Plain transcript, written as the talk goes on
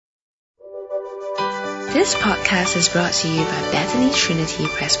This podcast is brought to you by Bethany Trinity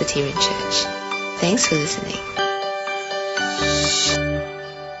Presbyterian Church. Thanks for listening.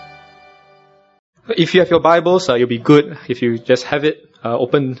 If you have your Bibles, it'll be good if you just have it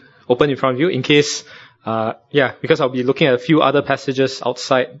open in front of you in case, because I'll be looking at a few other passages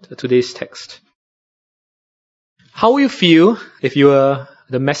outside today's text. How will you feel if you were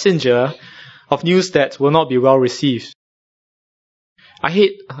the messenger of news that will not be well received? I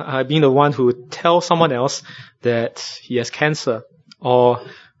hate being the one who tells someone else that he has cancer or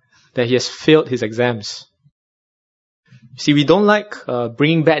that he has failed his exams. See, we don't like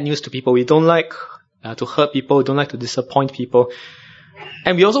bringing bad news to people. We don't like to hurt people. We don't like to disappoint people.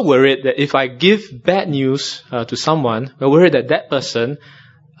 And we're also worried that if I give bad news to someone, we're worried that that person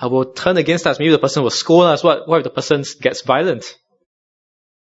will turn against us. Maybe the person will scold us. What if the person gets violent?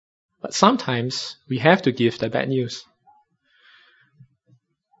 But sometimes we have to give the bad news.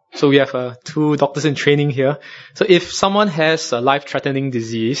 So we have two doctors in training here. So if someone has a life-threatening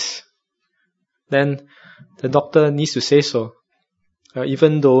disease, then the doctor needs to say so,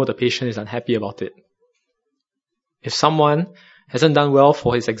 even though the patient is unhappy about it. If someone hasn't done well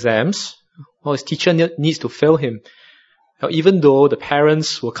for his exams, well, his teacher needs to fail him, even though the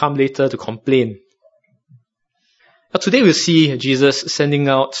parents will come later to complain. Now, today we'll see Jesus sending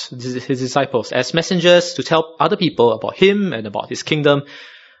out his disciples as messengers to tell other people about him and about his kingdom.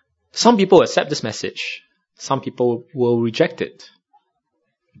 Some people accept this message. Some people will reject it.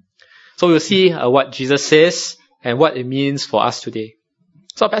 So we'll see what Jesus says and what it means for us today.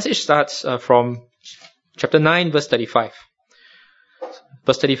 So our passage starts from chapter 9, verse 35.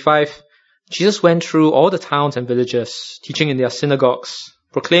 Verse 35, Jesus went through all the towns and villages, teaching in their synagogues,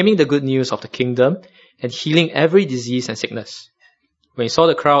 proclaiming the good news of the kingdom, and healing every disease and sickness. When he saw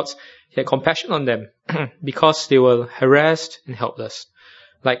the crowds, he had compassion on them, because they were harassed and helpless,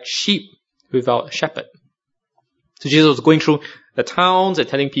 like sheep without a shepherd. So Jesus was going through the towns and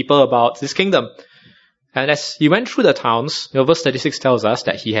telling people about this kingdom. And as he went through the towns, verse 36 tells us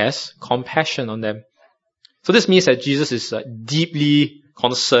that he has compassion on them. So this means that Jesus is deeply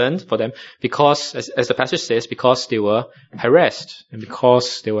concerned for them because, as the passage says, because they were harassed and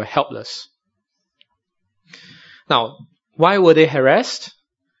because they were helpless. Now, why were they harassed?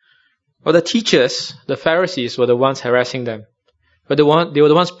 Well, the teachers, the Pharisees, were the ones harassing them. But they were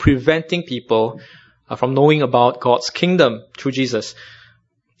the ones preventing people from knowing about God's kingdom through Jesus.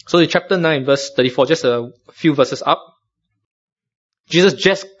 So in chapter 9, verse 34, just a few verses up, Jesus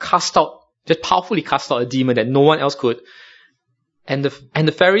just powerfully cast out a demon that no one else could. And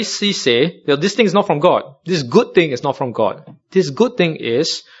the Pharisees say, this thing is not from God. This good thing is not from God. This good thing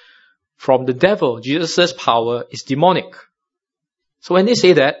is from the devil. Jesus' power is demonic. So when they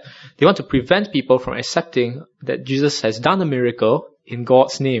say that, they want to prevent people from accepting that Jesus has done a miracle in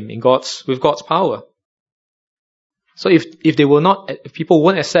God's name, with God's power. So if people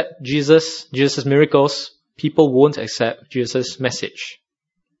won't accept Jesus' miracles, people won't accept Jesus' message.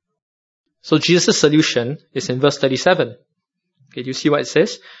 So Jesus' solution is in verse 37. Okay, do you see what it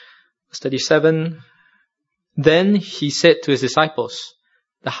says? Verse 37, then he said to his disciples,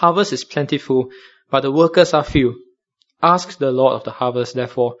 the harvest is plentiful, but the workers are few. Ask the Lord of the harvest,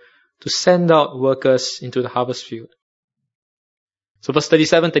 therefore, to send out workers into the harvest field. So verse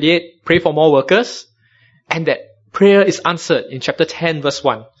 37, 38, pray for more workers. And that prayer is answered in chapter 10, verse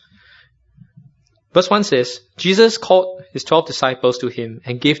 1. Verse 1 says, Jesus called his 12 disciples to him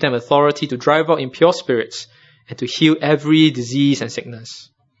and gave them authority to drive out impure spirits and to heal every disease and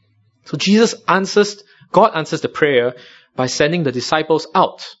sickness. So God answers the prayer by sending the disciples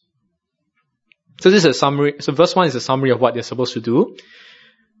out. So this is a summary. So verse 1 is a summary of what they're supposed to do.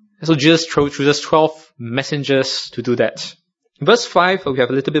 So Jesus chooses 12 messengers to do that. In verse 5, we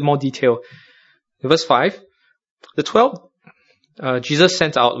have a little bit more detail. In verse 5, the 12, Jesus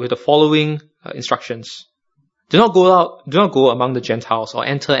sent out with the following instructions. Do not go among the Gentiles or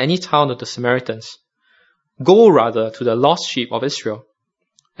enter any town of the Samaritans. Go rather to the lost sheep of Israel.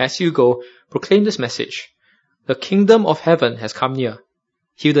 As you go, proclaim this message. The kingdom of heaven has come near.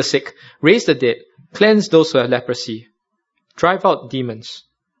 Heal the sick, raise the dead, cleanse those who have leprosy, drive out demons.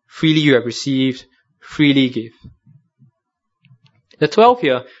 Freely you have received, freely give. The 12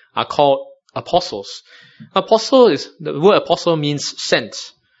 here are called apostles. The word apostle means sent.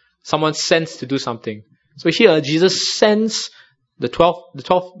 Someone sent to do something. So here Jesus sends the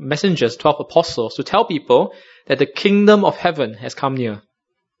 12 messengers, 12 apostles to tell people that the kingdom of heaven has come near.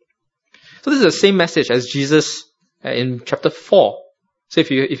 So this is the same message as Jesus in chapter 4. So if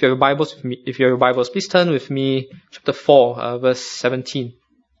you have Bibles, please turn with me, chapter 4, verse 17.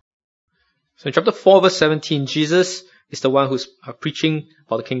 So in chapter 4, verse 17, Jesus is the one who's preaching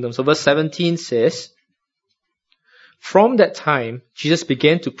about the kingdom. So verse 17 says, from that time, Jesus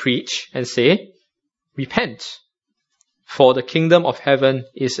began to preach and say, repent, for the kingdom of heaven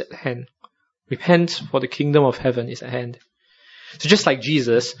is at hand. Repent, for the kingdom of heaven is at hand. So just like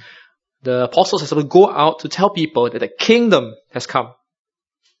Jesus, the apostles are supposed to go out to tell people that the kingdom has come.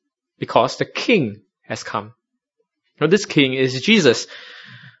 Because the king has come. Now this king is Jesus.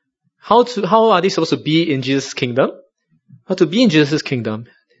 How are they supposed to be in Jesus' kingdom? Well, to be in Jesus' kingdom,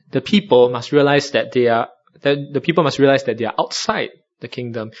 the people must realize that they are outside the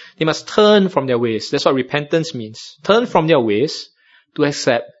kingdom. They must turn from their ways. That's what repentance means. Turn from their ways to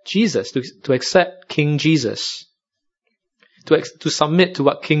accept Jesus, to accept King Jesus. To submit to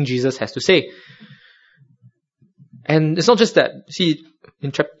what King Jesus has to say. And it's not just that. See,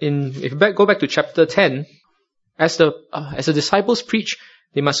 if you go back to chapter 10, as the disciples preach,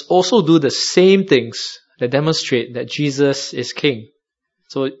 they must also do the same things that demonstrate that Jesus is King.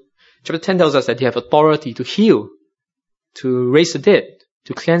 So chapter 10 tells us that they have authority to heal, to raise the dead,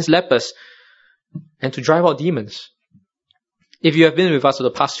 to cleanse lepers, and to drive out demons. If you have been with us for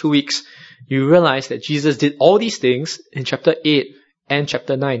the past 2 weeks, you realize that Jesus did all these things in chapter 8 and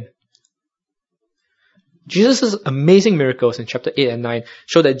chapter 9. Jesus' amazing miracles in chapter 8 and 9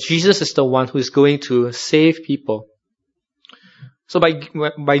 show that Jesus is the one who is going to save people. So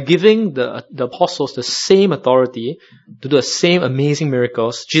by giving the apostles the same authority to do the same amazing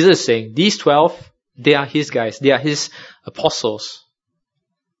miracles, Jesus is saying, these 12, they are his guys. They are his apostles.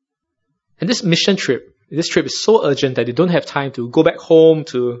 And this trip is so urgent that they don't have time to go back home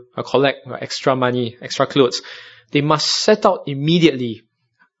to collect extra money, extra clothes. They must set out immediately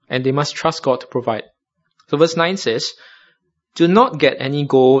and they must trust God to provide. So verse 9 says, do not get any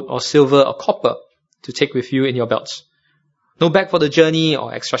gold or silver or copper to take with you in your belts. No bag for the journey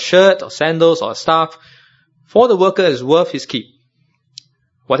or extra shirt or sandals or a staff, for the worker is worth his keep.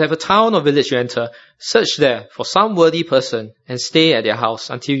 Whatever town or village you enter, search there for some worthy person and stay at their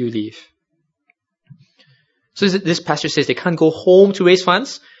house until you leave. So this passage says they can't go home to raise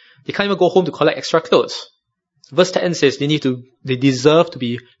funds. They can't even go home to collect extra clothes. Verse 10 says they deserve to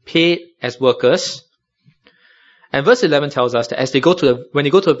be paid as workers. And verse 11 tells us that when they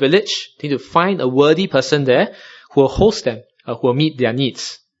go to a village, they need to find a worthy person there who will host them, who will meet their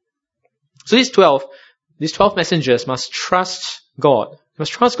needs. So these 12 messengers must trust God. They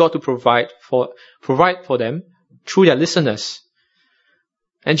must trust God to provide for them through their listeners.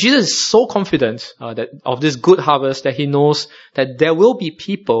 And Jesus is so confident of this good harvest that he knows that there will be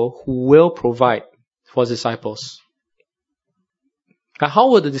people who will provide for his disciples. Now,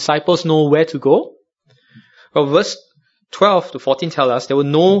 how will the disciples know where to go? Well, verse 12 to 14 tell us they will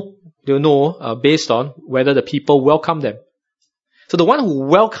know based on whether the people welcome them. So the one who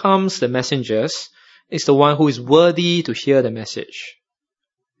welcomes the messengers is the one who is worthy to hear the message.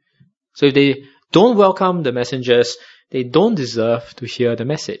 So if they don't welcome the messengers, they don't deserve to hear the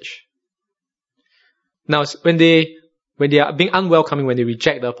message. Now, when they are being unwelcoming, when they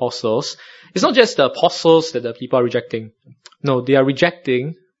reject the apostles, it's not just the apostles that the people are rejecting. No, they are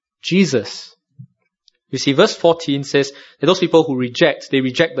rejecting Jesus. You see, verse 14 says that those people who reject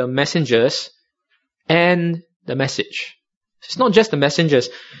the messengers and the message. It's not just the messengers.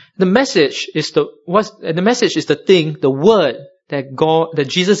 The message is the thing, the word that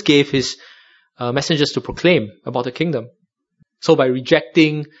Jesus gave his messengers to proclaim about the kingdom. So by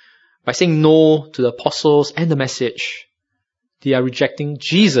saying no to the apostles and the message, they are rejecting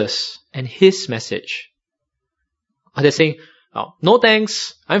Jesus and his message. Or they're saying, oh, no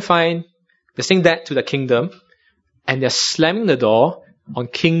thanks, I'm fine. They're saying that to the kingdom, and they're slamming the door on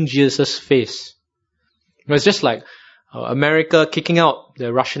King Jesus' face. It's just like America kicking out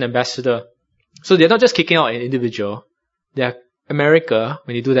the Russian ambassador. So they're not just kicking out an individual. America,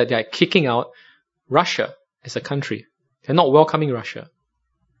 when they do that, they're kicking out Russia as a country. They're not welcoming Russia.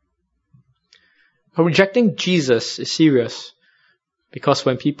 But rejecting Jesus is serious, because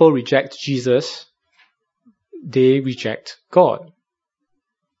when people reject Jesus, they reject God.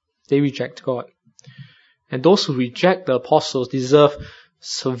 They reject God. And those who reject the apostles deserve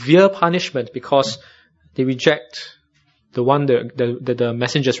severe punishment because they reject the one that the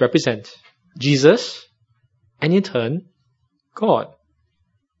messengers represent, Jesus, and in turn, God.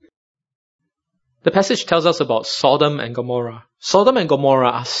 The passage tells us about Sodom and Gomorrah. Sodom and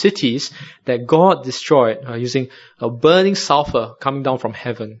Gomorrah are cities that God destroyed using a burning sulfur coming down from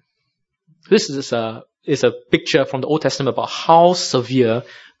heaven. This is a picture from the Old Testament about how severe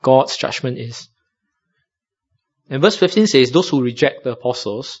God's judgment is. And verse 15 says, those who reject the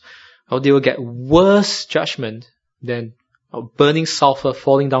apostles, they will get worse judgment than burning sulfur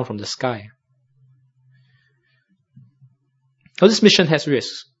falling down from the sky. Now this mission has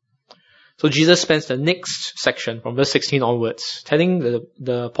risks. So Jesus spends the next section from verse 16 onwards telling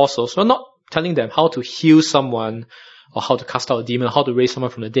the apostles, well, not telling them how to heal someone or how to cast out a demon, or how to raise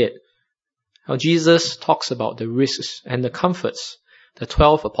someone from the dead. Now Jesus talks about the risks and the comforts the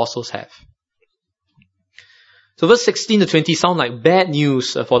 12 apostles have. So verse 16 to 20 sound like bad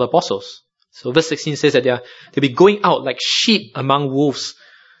news for the apostles. So verse 16 says that they'll be going out like sheep among wolves.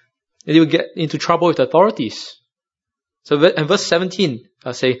 And they will get into trouble with the authorities. So and verse 17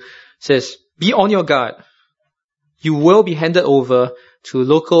 says, be on your guard. You will be handed over to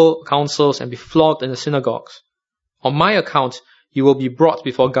local councils and be flogged in the synagogues. On my account, you will be brought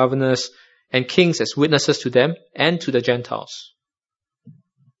before governors and kings as witnesses to them and to the Gentiles.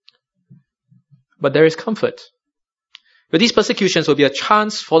 But there is comfort. But these persecutions will be a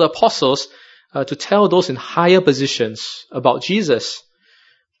chance for the apostles to tell those in higher positions about Jesus.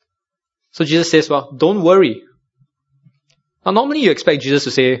 So Jesus says, well, don't worry. Now normally you expect Jesus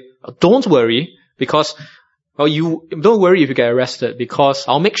to say, don't worry, because, well, you don't worry if you get arrested, because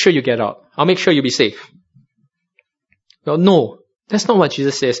I'll make sure you get out. I'll make sure you'll be safe. Well, no, that's not what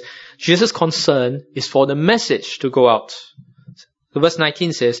Jesus says. Jesus' concern is for the message to go out. So verse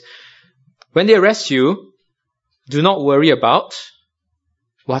 19 says, when they arrest you, do not worry about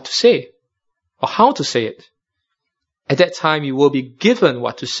what to say or how to say it. At that time you will be given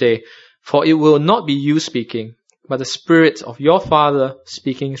what to say, for it will not be you speaking, but the Spirit of your Father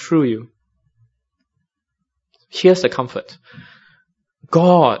speaking through you. Here's the comfort.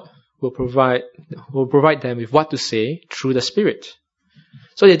 God will provide them with what to say through the Spirit.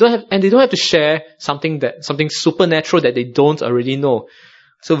 So they don't have to share something supernatural that they don't already know.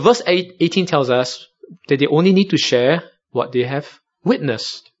 So verse 18 tells us that they only need to share what they have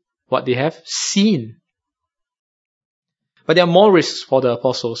witnessed, what they have seen. But there are more risks for the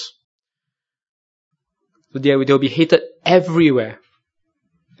apostles. They'll be hated everywhere.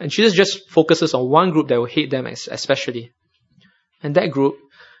 And Jesus just focuses on one group that will hate them especially. And that group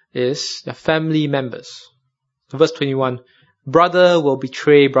is their family members. Verse 21, brother will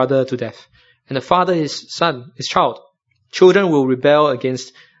betray brother to death, and the father his son, his child. Children will rebel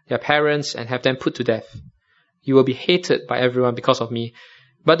against their parents and have them put to death. You will be hated by everyone because of me,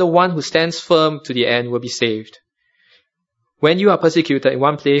 but the one who stands firm to the end will be saved. When you are persecuted in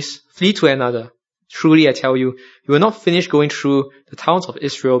one place, flee to another. Truly I tell you, you will not finish going through the towns of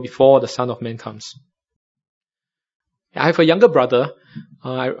Israel before the Son of Man comes. I have a younger brother.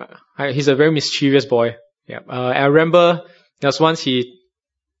 He's a very mischievous boy. I remember there was once when he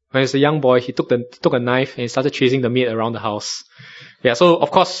was a young boy, he took a knife and he started chasing the maid around the house. So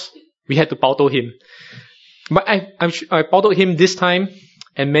of course we had to powtow him. But I powtowed him this time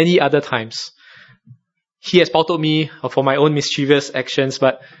and many other times. He has powtowed me for my own mischievous actions,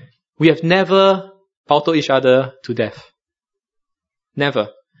 but we have never powtowed each other to death. Never.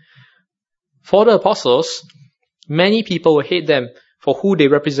 For the apostles, many people will hate them for who they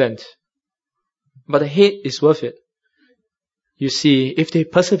represent. But the hate is worth it. You see, if they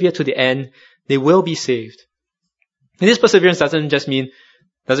persevere to the end, they will be saved. And this perseverance doesn't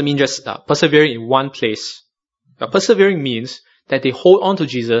mean just persevering in one place. But persevering means that they hold on to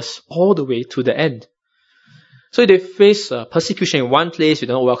Jesus all the way to the end. So if they face persecution in one place, you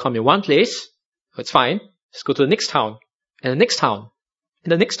don't welcome in one place, it's fine. Just go to the next town, and the next town,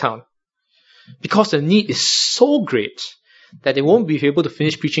 and the next town. Because the need is so great that they won't be able to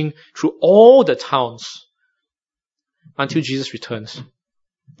finish preaching through all the towns until Jesus returns.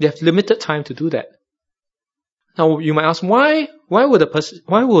 They have limited time to do that. Now you might ask, why would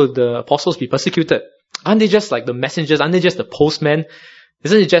the apostles be persecuted? Aren't they just like the messengers? Aren't they just the postmen?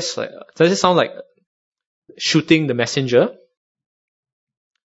 Does it sound like shooting the messenger?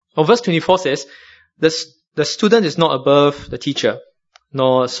 Well, verse 24 says, the student is not above the teacher,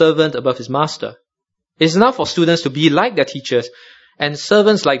 nor a servant above his master. It is enough for students to be like their teachers and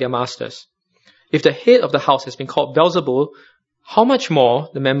servants like their masters. If the head of the house has been called Beelzebul, how much more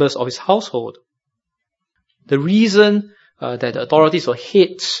the members of his household? The reason that the authorities will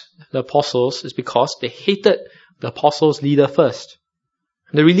hate the apostles is because they hated the apostles' leader first.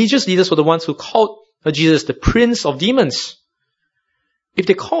 The religious leaders were the ones who called Jesus the prince of demons. If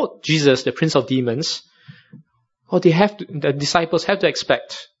they called Jesus the prince of demons, the disciples have to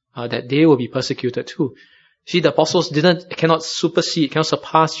expect that they will be persecuted too. See, the apostles cannot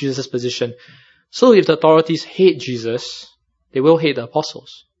surpass Jesus' position. So if the authorities hate Jesus, they will hate the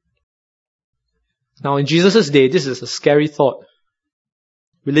apostles. Now in Jesus' day, this is a scary thought.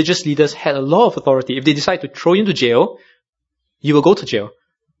 Religious leaders had a lot of authority. If they decide to throw you into jail, you will go to jail.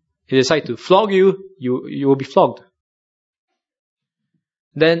 If they decide to flog you, you will be flogged.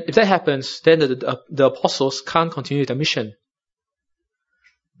 Then if that happens, then the apostles can't continue their mission.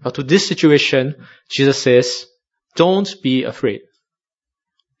 But to this situation, Jesus says, don't be afraid.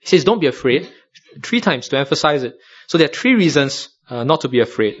 He says, don't be afraid 3 times to emphasize it. So there are 3 reasons not to be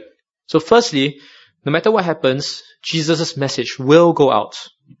afraid. So firstly, no matter what happens, Jesus' message will go out.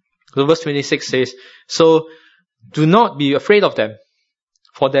 So verse 26 says, so do not be afraid of them,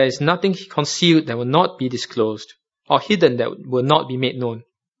 for there is nothing concealed that will not be disclosed, or hidden that will not be made known.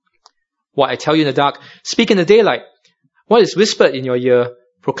 What I tell you in the dark, speak in the daylight. What is whispered in your ear,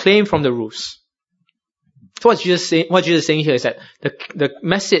 proclaim from the roofs. So what Jesus is saying here is that the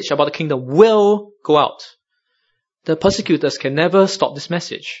message about the kingdom will go out. The persecutors can never stop this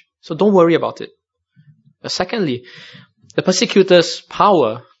message. So don't worry about it. But secondly, the persecutors'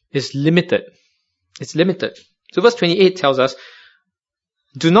 power is limited. It's limited. So verse 28 tells us,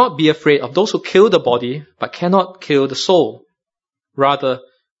 do not be afraid of those who kill the body, but cannot kill the soul. Rather,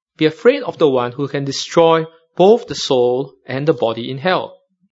 be afraid of the one who can destroy both the soul and the body in hell.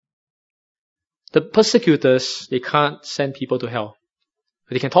 The persecutors, they can't send people to hell.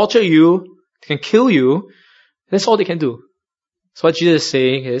 They can torture you, they can kill you, that's all they can do. So what Jesus is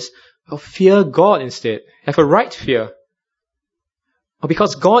saying is, fear God instead. Have a right fear.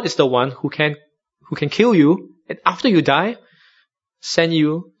 Because God is the one who can kill you, and after you die, send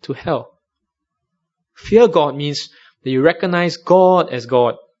you to hell. Fear God means that you recognize God as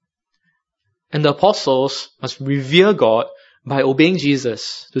God. And the apostles must revere God by obeying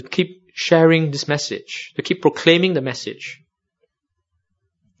Jesus to keep sharing this message, to keep proclaiming the message.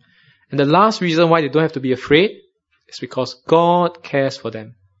 And the last reason why they don't have to be afraid is because God cares for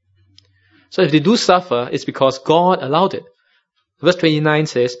them. So if they do suffer, it's because God allowed it. Verse 29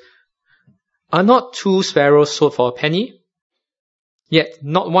 says, are not 2 sparrows sold for a penny? Yet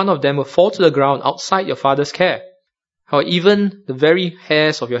not one of them will fall to the ground outside your Father's care. How even the very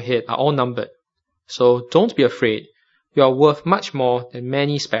hairs of your head are all numbered. So don't be afraid. You are worth much more than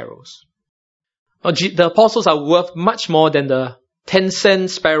many sparrows. The apostles are worth much more than the 10-cent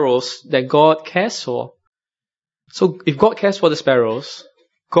sparrows that God cares for. So if God cares for the sparrows,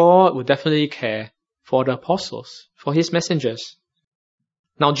 God will definitely care for the apostles, for His messengers.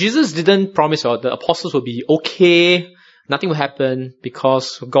 Now, Jesus didn't promise that the apostles will be okay, nothing will happen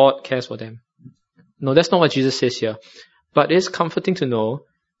because God cares for them. No, that's not what Jesus says here. But it is comforting to know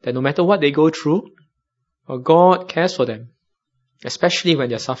that no matter what they go through, God cares for them, especially when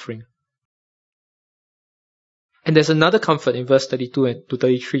they're suffering. And there's another comfort in verse 32 to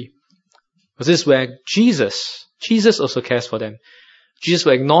 33. This is where Jesus also cares for them. Jesus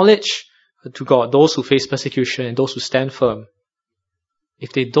will acknowledge to God those who face persecution and those who stand firm.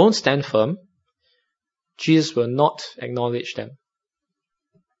 If they don't stand firm, Jesus will not acknowledge them.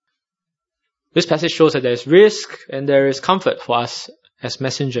 This passage shows that there is risk and there is comfort for us as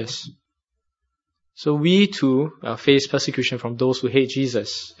messengers. So we too face persecution from those who hate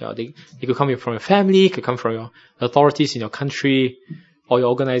Jesus. They could come from your family, could come from your authorities in your country or your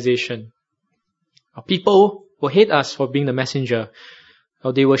organization. People will hate us for being the messenger,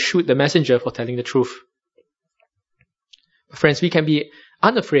 or they will shoot the messenger for telling the truth. But friends, we can be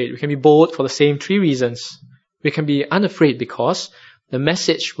unafraid. We can be bold for the same 3 reasons. We can be unafraid because the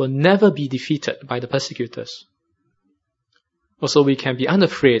message will never be defeated by the persecutors. Also, we can be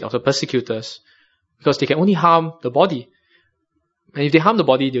unafraid of the persecutors because they can only harm the body. And if they harm the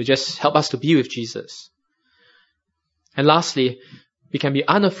body, they'll just help us to be with Jesus. And lastly, we can be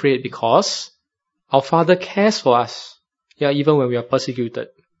unafraid because our Father cares for us, even when we are persecuted.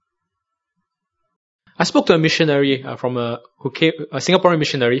 I spoke to a missionary a Singaporean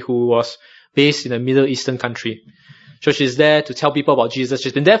missionary who was based in a Middle Eastern country. So she's there to tell people about Jesus.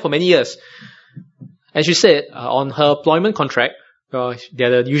 She's been there for many years. And she said on her employment contract, there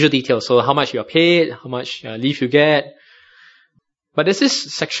are the usual details. So how much you are paid, how much leave you get. But there's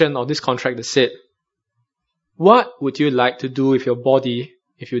this section of this contract that said, what would you like to do with your body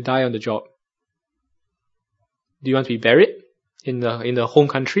if you die on the job? Do you want to be buried in the home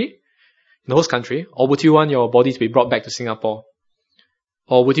country, in the host country, or would you want your body to be brought back to Singapore?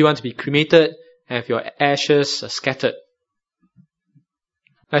 Or would you want to be cremated and have your ashes scattered?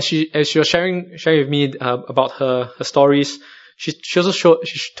 As she was sharing with me about her stories, she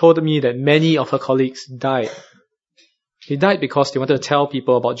told me that many of her colleagues died. They died because they wanted to tell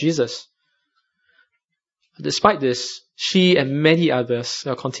people about Jesus. Despite this, she and many others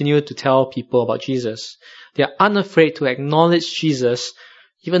continue to tell people about Jesus. They are unafraid to acknowledge Jesus,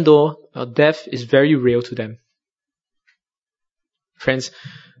 even though death is very real to them. Friends,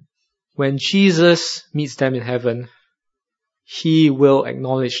 when Jesus meets them in heaven, He will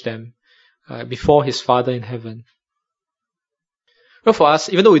acknowledge them before His Father in heaven. Well, for us,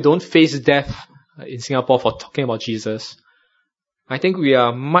 even though we don't face death in Singapore for talking about Jesus, I think we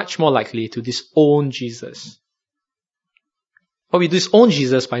are much more likely to disown Jesus. Or we disown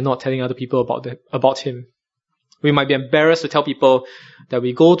Jesus by not telling other people about him. We might be embarrassed to tell people that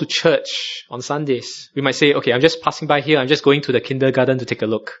we go to church on Sundays. We might say, okay, I'm just passing by here. I'm just going to the kindergarten to take a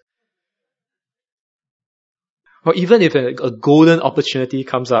look. Or even if a golden opportunity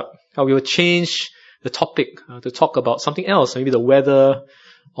comes up, we will change the topic to talk about something else, maybe the weather,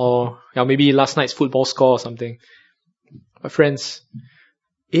 or maybe last night's football score or something. But friends,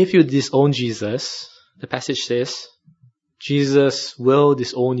 if you disown Jesus, the passage says, Jesus will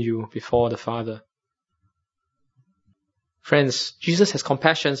disown you before the Father. Friends, Jesus has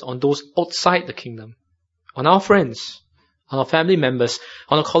compassion on those outside the kingdom, on our friends, on our family members,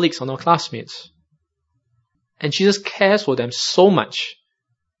 on our colleagues, on our classmates. And Jesus cares for them so much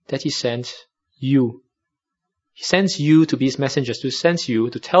that he sent you. He sends you to be his messengers, to send you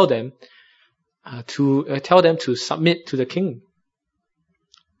to tell them to submit to the king.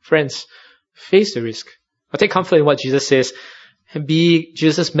 Friends, face the risk. But take comfort in what Jesus says and be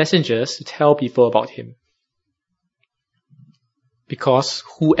Jesus' messengers to tell people about him. Because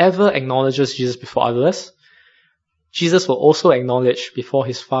whoever acknowledges Jesus before others, Jesus will also acknowledge before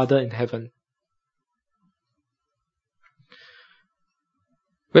his Father in heaven.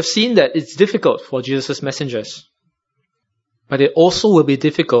 We've seen that it's difficult for Jesus' messengers, but it also will be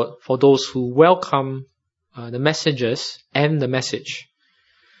difficult for those who welcome the messengers and the message.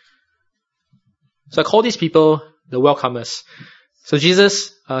 So I call these people the welcomers. So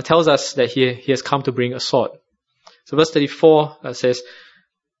Jesus tells us that he has come to bring a sword. So verse 34 says,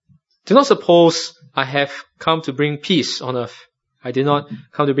 "Do not suppose I have come to bring peace on earth. I did not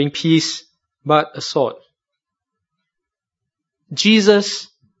come to bring peace, but a sword." Jesus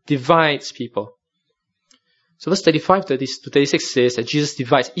divides people. So verse 35 to 36 says that Jesus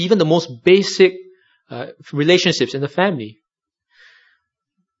divides even the most basic relationships in the family.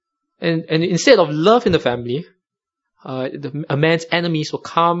 And instead of love in the family, a man's enemies will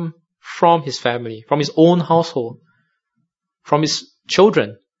come from his family, from his own household, from his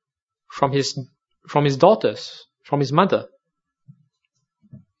children, from his daughters, from his mother.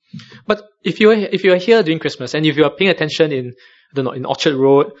 But if you are here during Christmas and if you are paying attention in Orchard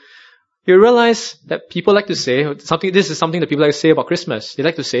Road, you realize that people like to say something. This is something that people like to say about Christmas. They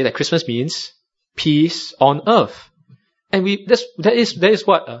like to say that Christmas means peace on earth, and that is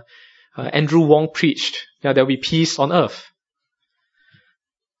what Andrew Wong preached. There will be peace on earth.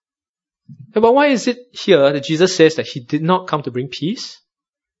 But why is it here that Jesus says that he did not come to bring peace?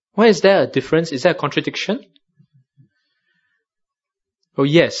 Why is there a difference? Is there a contradiction? Oh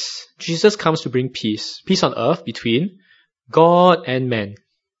yes, Jesus comes to bring peace on earth between God and man.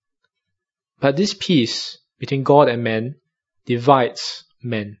 But this peace between God and man divides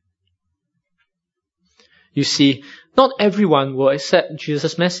men. You see, not everyone will accept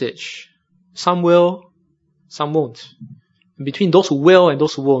Jesus' message. Some will, some won't. And between those who will and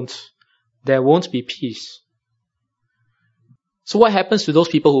those who won't, there won't be peace. So what happens to those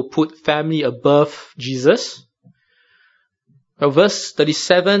people who put family above Jesus? Well, verse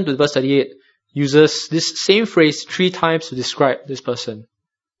 37 to verse 38 uses this same phrase 3 times to describe this person.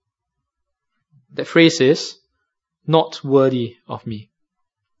 That phrase is, not worthy of me.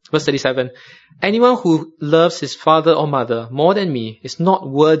 Verse 37, anyone who loves his father or mother more than me is not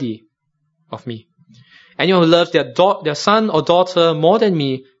worthy of me. Anyone who loves their son or daughter more than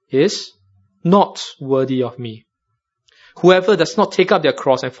me is not worthy of me. Whoever does not take up their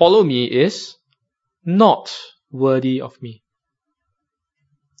cross and follow me is not worthy of me.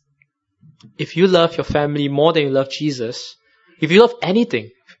 If you love your family more than you love Jesus, if you love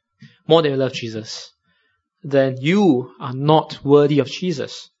anything more than you love Jesus, then you are not worthy of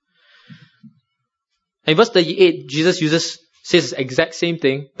Jesus. In verse 38, Jesus says the exact same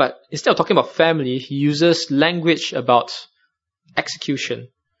thing, but instead of talking about family, he uses language about execution,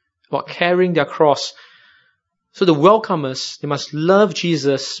 about carrying their cross. So the welcomers, they must love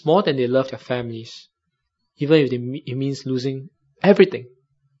Jesus more than they love their families, even if it means losing everything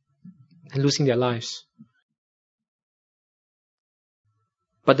and losing their lives.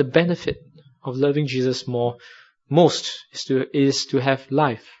 But the benefit of loving Jesus most is to have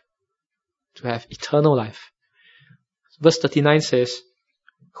life, to have eternal life. Verse 39 says,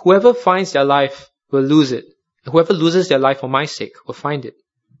 whoever finds their life will lose it. Whoever loses their life for my sake will find it.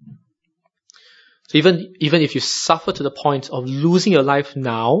 So even if you suffer to the point of losing your life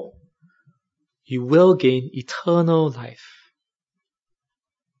now, you will gain eternal life.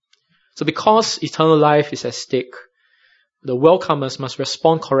 So because eternal life is at stake, the welcomers must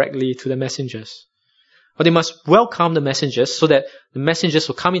respond correctly to the messengers. Or they must welcome the messengers so that the messengers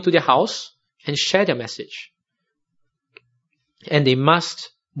will come into their house and share their message. And they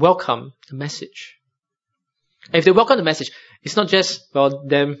must welcome the message. And if they welcome the message, it's not just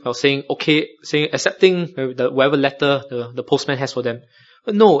them saying accepting whatever letter the postman has for them.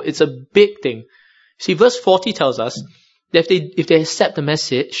 But no, it's a big thing. See, verse 40 tells us that if they accept the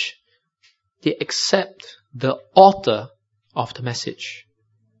message, they accept the author of the message.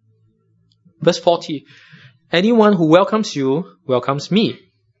 Verse 40, anyone who welcomes you welcomes me.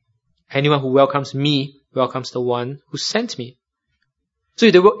 Anyone who welcomes me welcomes the one who sent me. So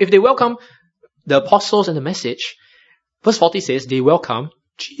if they welcome the apostles and the message, verse 40 says they welcome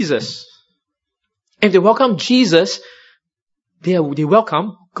Jesus. If they welcome Jesus, they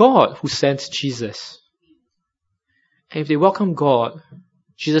welcome God who sent Jesus. And if they welcome God,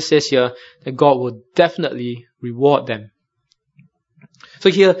 Jesus says here that God will definitely reward them. So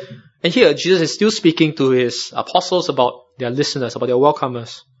here Jesus is still speaking to his apostles about their listeners, about their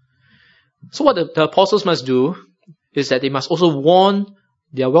welcomers. So what the apostles must do is that they must also warn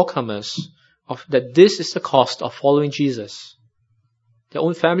their welcomers of that this is the cost of following Jesus. Their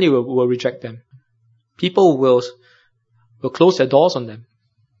own family will reject them. People will close their doors on them.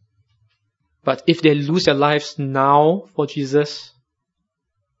 But if they lose their lives now for Jesus,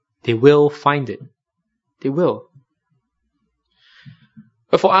 they will find it. They will.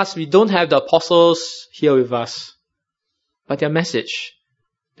 But for us, we don't have the apostles here with us. But their message,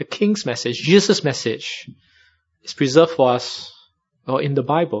 the King's message, Jesus' message, is preserved for us in the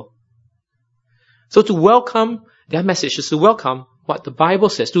Bible. So to welcome their message is to welcome what the Bible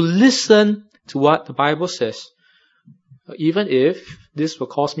says, to listen to what the Bible says, even if this will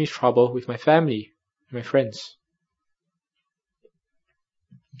cause me trouble with my family, my friends.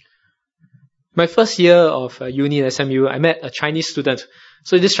 My first year of uni at SMU, I met a Chinese student.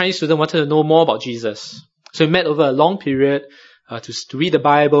 So this Chinese student wanted to know more about Jesus. So we met over a long period to read the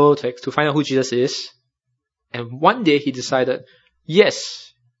Bible, to find out who Jesus is. And one day he decided,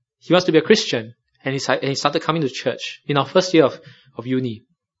 yes, he wants to be a Christian. And he started coming to church in our first year of uni.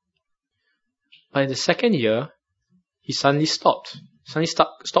 But in the second year, he suddenly stopped.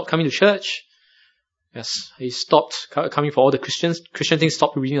 Stopped coming to church. Yes, he stopped coming for all the Christian things,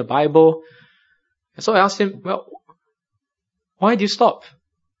 stopped reading the Bible. And so I asked him, well, why did you stop?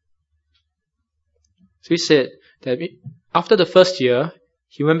 So he said that after the first year,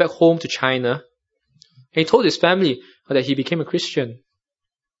 he went back home to China and he told his family that he became a Christian.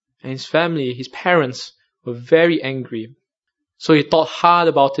 And his family, his parents, were very angry. So he thought hard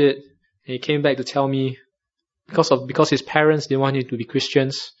about it and he came back to tell me because his parents didn't want him to be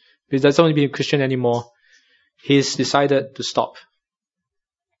Christians, he doesn't want to be a Christian anymore, he's decided to stop.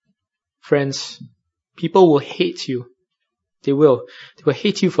 Friends, people will hate you. They will. They will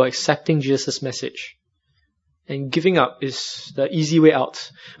hate you for accepting Jesus' message. And giving up is the easy way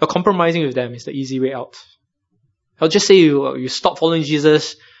out. Or compromising with them is the easy way out. I'll just say you stop following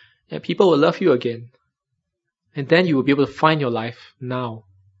Jesus and people will love you again. And then you will be able to find your life now.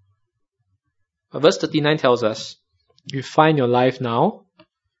 But verse 39 tells us, if you find your life now,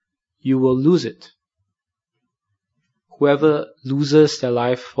 you will lose it. Whoever loses their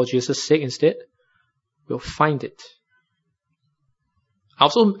life for Jesus' sake instead will find it.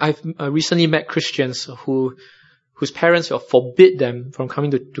 I've recently met Christians whose parents will forbid them from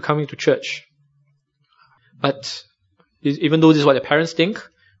coming to church. But even though this is what their parents think,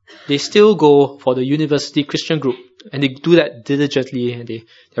 they still go for the university Christian group. And they do that diligently and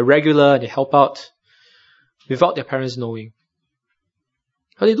they're regular and they help out without their parents knowing.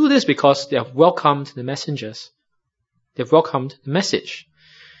 But they do this because they have welcomed the messengers. They've welcomed the message.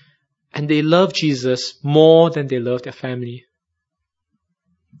 And they love Jesus more than they love their family.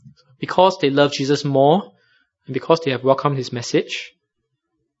 Because they love Jesus more, and because they have welcomed his message,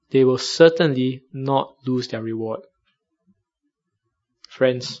 they will certainly not lose their reward.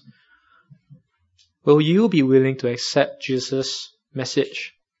 Friends, will you be willing to accept Jesus'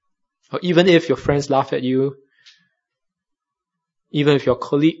 message? Or even if your friends laugh at you, even if your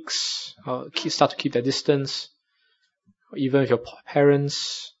colleagues start to keep their distance, or even if your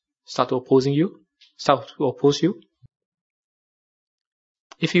parents start to oppose you?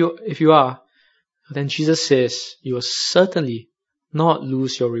 If you are, then Jesus says you will certainly not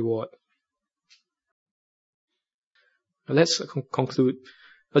lose your reward. Now let's conclude.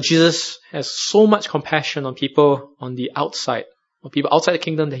 Jesus has so much compassion on people on the outside, on people outside the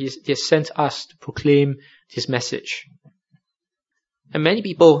kingdom, that he has sent us to proclaim his message. And many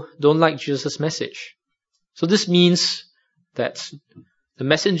people don't like Jesus' message. So this means that the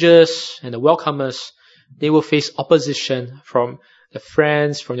messengers and the welcomers, they will face opposition from their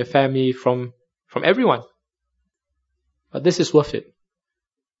friends, from their family, from everyone. But this is worth it.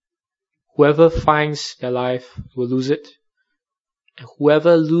 Whoever finds their life will lose it. And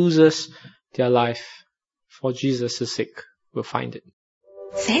whoever loses their life for Jesus' sake will find it.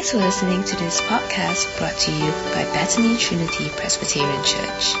 Thanks for listening to this podcast brought to you by Bethany Trinity Presbyterian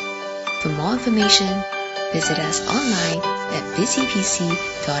Church. For more information, visit us online at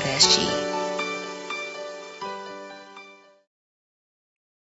busypc.sg.